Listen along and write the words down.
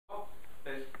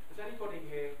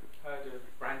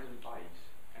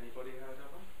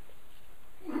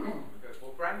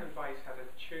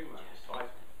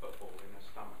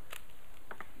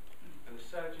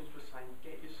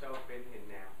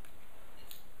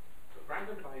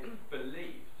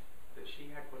believed that she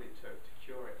had what it took to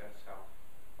cure it herself.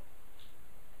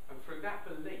 And through that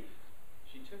belief,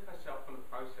 she took herself on a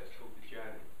process called the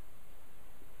journey.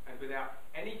 And without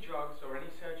any drugs or any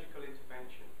surgical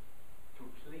intervention,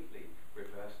 completely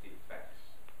reversed the effects.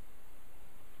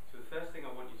 So the first thing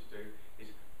I want you to do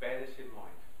is bear this in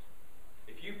mind.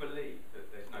 If you believe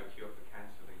that there's no cure for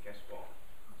cancer, then guess what?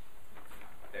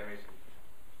 There isn't.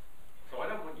 So I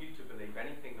don't want you to believe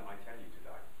anything that I tell you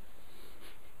today.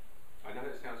 I know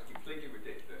it sounds completely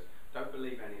ridiculous. Don't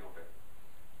believe any of it.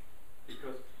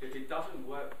 Because if it doesn't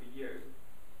work for you,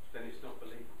 then it's not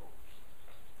believable.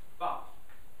 But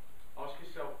ask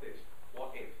yourself this: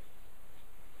 what if?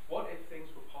 What if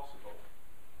things were possible?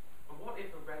 And what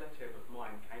if a relative of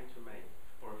mine came to me,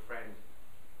 or a friend,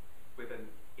 with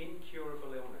an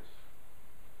incurable illness?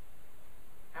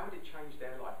 How would it change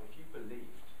their life if you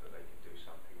believed that they could do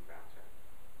something about it?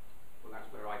 Well,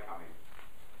 that's where I come in.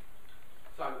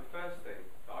 So the first thing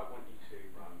that I want you to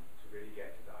really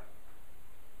get today,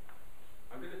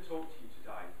 I'm going to talk to you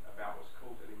today about what's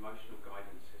called an emotional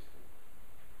guidance system.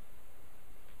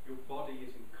 Your body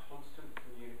is in constant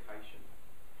communication.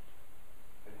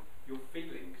 And your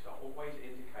feelings are always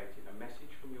indicating a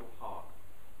message from your heart.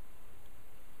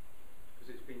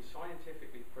 Because it's been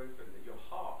scientifically proven that your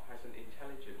heart has an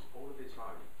intelligence all of its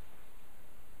own.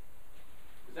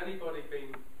 Has anybody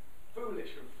been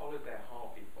foolish and followed their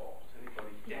heart before? Has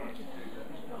anybody dared to do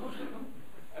that?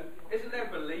 And isn't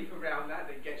there belief around that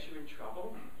gets you in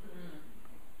trouble?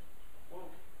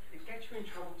 Well, it gets you in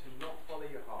trouble to not follow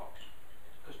your heart.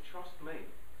 Because trust me,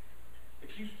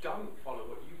 if you don't follow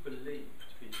what you believe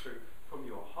to be true from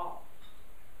your heart,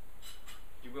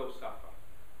 you will suffer.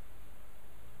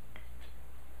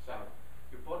 So,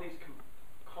 your body's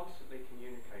constantly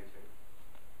communicating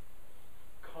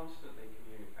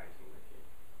with you.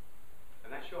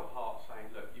 And that's your heart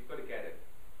saying, look, you've got to get it.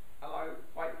 Hello,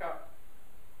 wake up.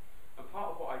 And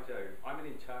part of what I do, I'm an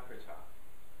interpreter.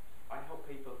 I help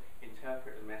people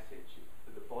interpret the message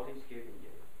that the body's giving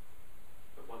you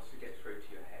that wants to get through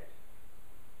to your head.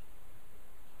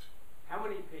 How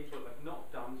many people have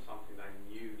not done something they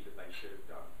knew that they should have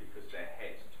done because their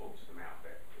heads talks them out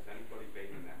of it? Has anybody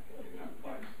been in that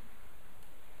place?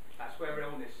 That's where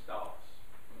illness starts.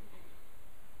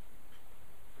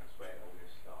 That's where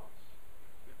illness starts.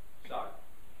 So,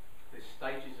 there's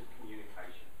stages of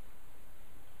communication.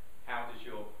 How does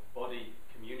your body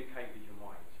communicate with your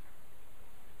mind?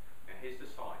 Now here's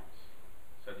the signs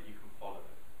so that you can follow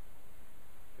them.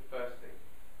 The first thing,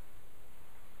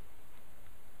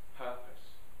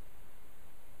 purpose.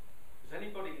 Does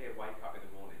anybody here wake up in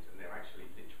the mornings and they're actually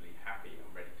literally happy and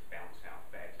ready to bounce out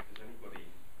of bed? Does anybody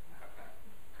have that?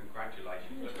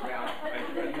 Congratulations. Look around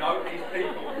and know these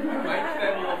people. Make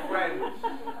them your friends.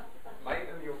 Make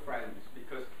them your friends,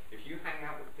 because if you hang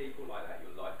out with people like that,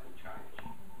 your life will change.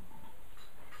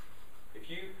 If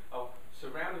you are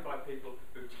surrounded by people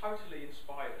who are totally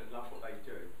inspired and love what they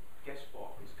do, guess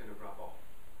what? It's going to rub off.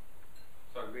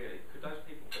 So really, could those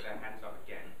people put their hands up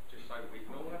again, just so we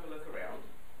can all have a look around?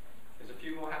 There's a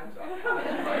few more hands up. Yeah,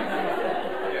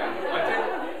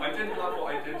 I didn't love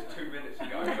what I did 2 minutes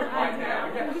ago, but right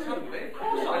now, yeah, suddenly, of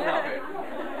course I love it.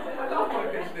 I love my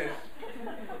business.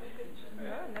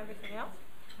 Yeah, and everything else.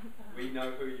 We know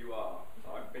who you are.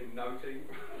 I've been noting.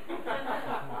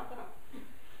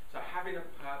 So having a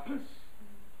purpose,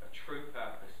 a true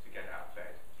purpose to get out of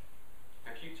bed.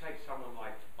 Now, if you take someone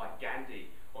like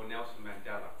Gandhi or Nelson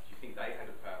Mandela, do you think they had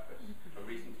a purpose, a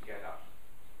reason to get up?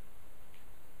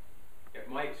 Yet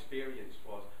my experience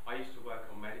was, I used to work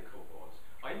on medical boards.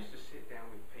 I used to sit down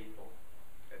with people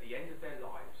at the end of their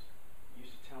lives, who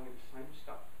used to tell me the same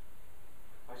stuff.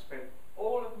 I spent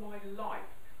all of my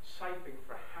life saving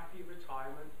for a happy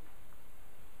retirement.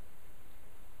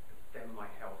 Then my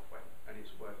health went, and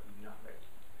it's worth nothing.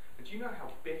 And do you know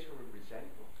how bitter and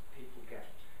resentful people get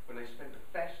when they spend the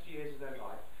best years of their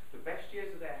life, the best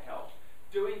years of their health,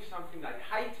 doing something they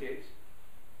hated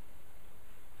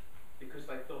because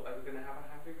they thought they were going to have a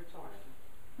happy retirement?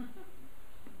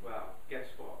 Well, guess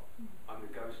what? I'm the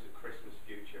ghost of Christmas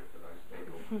future for those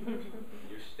people.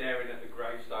 You're staring at the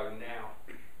gravestone now.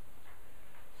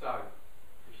 So,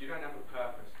 if you don't have a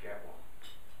purpose, get one.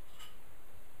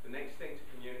 The next thing to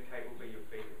communicate will be your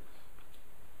feelings.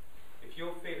 If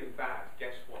you're feeling bad,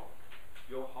 guess what?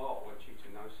 Your heart wants you to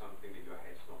know something that your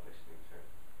head's not listening to.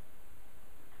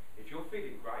 If you're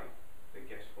feeling great, then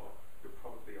guess what? You're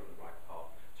probably on the right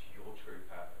path to your true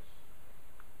purpose.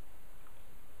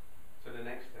 So the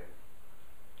next thing,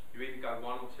 you either go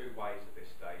one or two ways at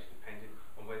this stage, depending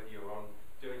on whether you're on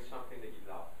doing something that you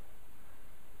love.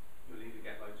 You'll either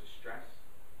get loads of stress,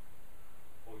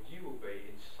 or you will be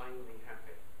insanely happy.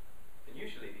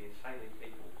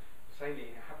 insanely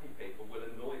happy people will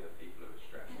annoy the people who are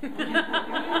stressed.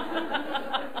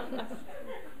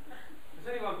 Has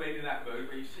anyone been in that mood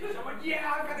where you see someone,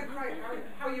 yeah, I've had a great,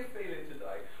 how are you feeling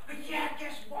today? Oh, yeah,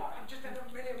 guess what? I've just had a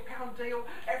 £1 million deal,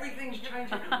 everything's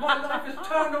changing, my life has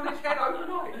turned on its head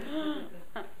overnight. You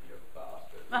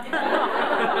bastard.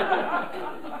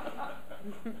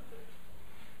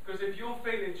 Because if you're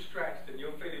feeling stressed and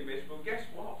you're feeling miserable, guess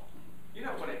what? You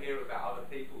don't want to hear about other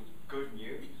people's good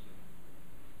news.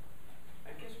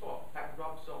 And guess what? That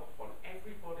rubs off on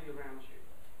everybody around you.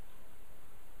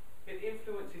 It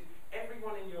influences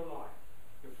everyone in your life,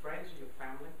 your friends and your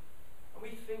family. And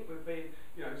we think we're being,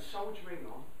 soldiering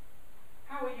on.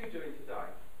 How are you doing today?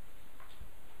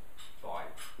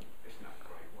 Fine. It's not a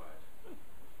great word.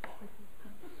 Fine.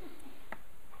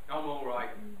 I'm all right.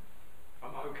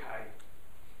 I'm okay.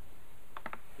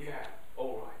 Yeah,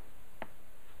 all right.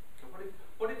 So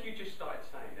what if you just started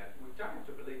saying that? We don't have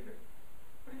to believe it.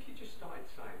 What if you just started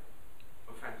saying,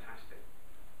 I'm fantastic.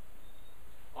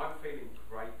 I'm feeling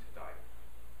great today.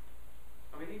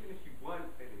 I mean, even if you weren't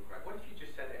feeling great, what if you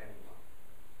just said it anyway?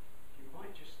 You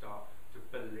might just start to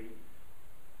believe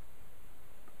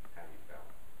how you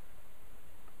felt.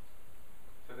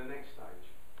 So the next stage,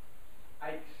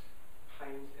 aches,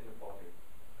 pains in the body,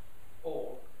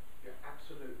 or you're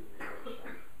absolutely in great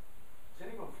shape. Is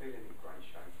anyone feeling in great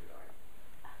shape today?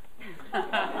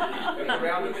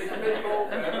 Around the big people,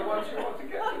 they're the ones who want to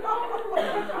get to know.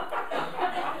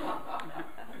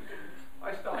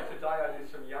 I started today, I did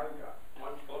some yoga. My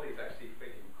body's actually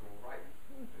feeling great.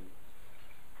 And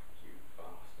you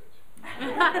bastard.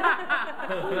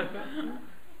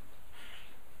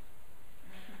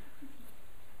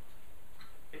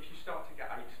 If you start to get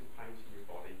aches and pains in your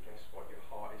body, guess what? Your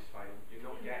heart is saying, you're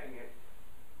not getting it.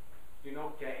 You're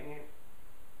not getting it.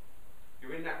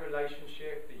 You're in that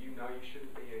relationship that you know you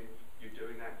shouldn't be in. You're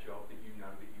doing that job that you know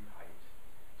that you hate.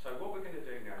 So what we're going to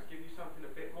do now is give you something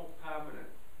a bit more permanent.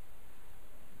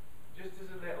 Just as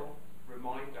a little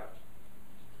reminder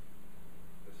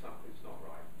that something's not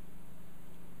right.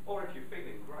 Or if you're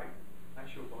feeling great,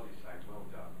 that's your body saying, well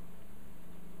done.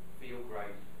 Feel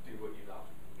great, do what you love,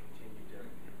 continue doing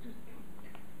it.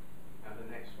 Now the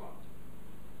next one.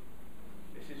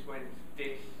 This is when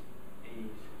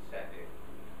dis-ease set in.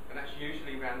 And that's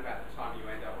usually around about the time you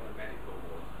end up on a medical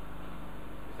ward.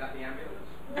 Is that the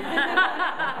ambulance?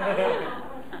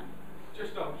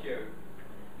 Just on cue.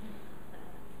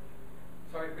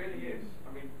 So it really is.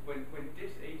 I mean, when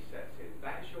dis-ease sets in,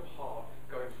 that is your heart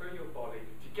going through your body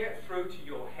to get through to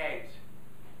your head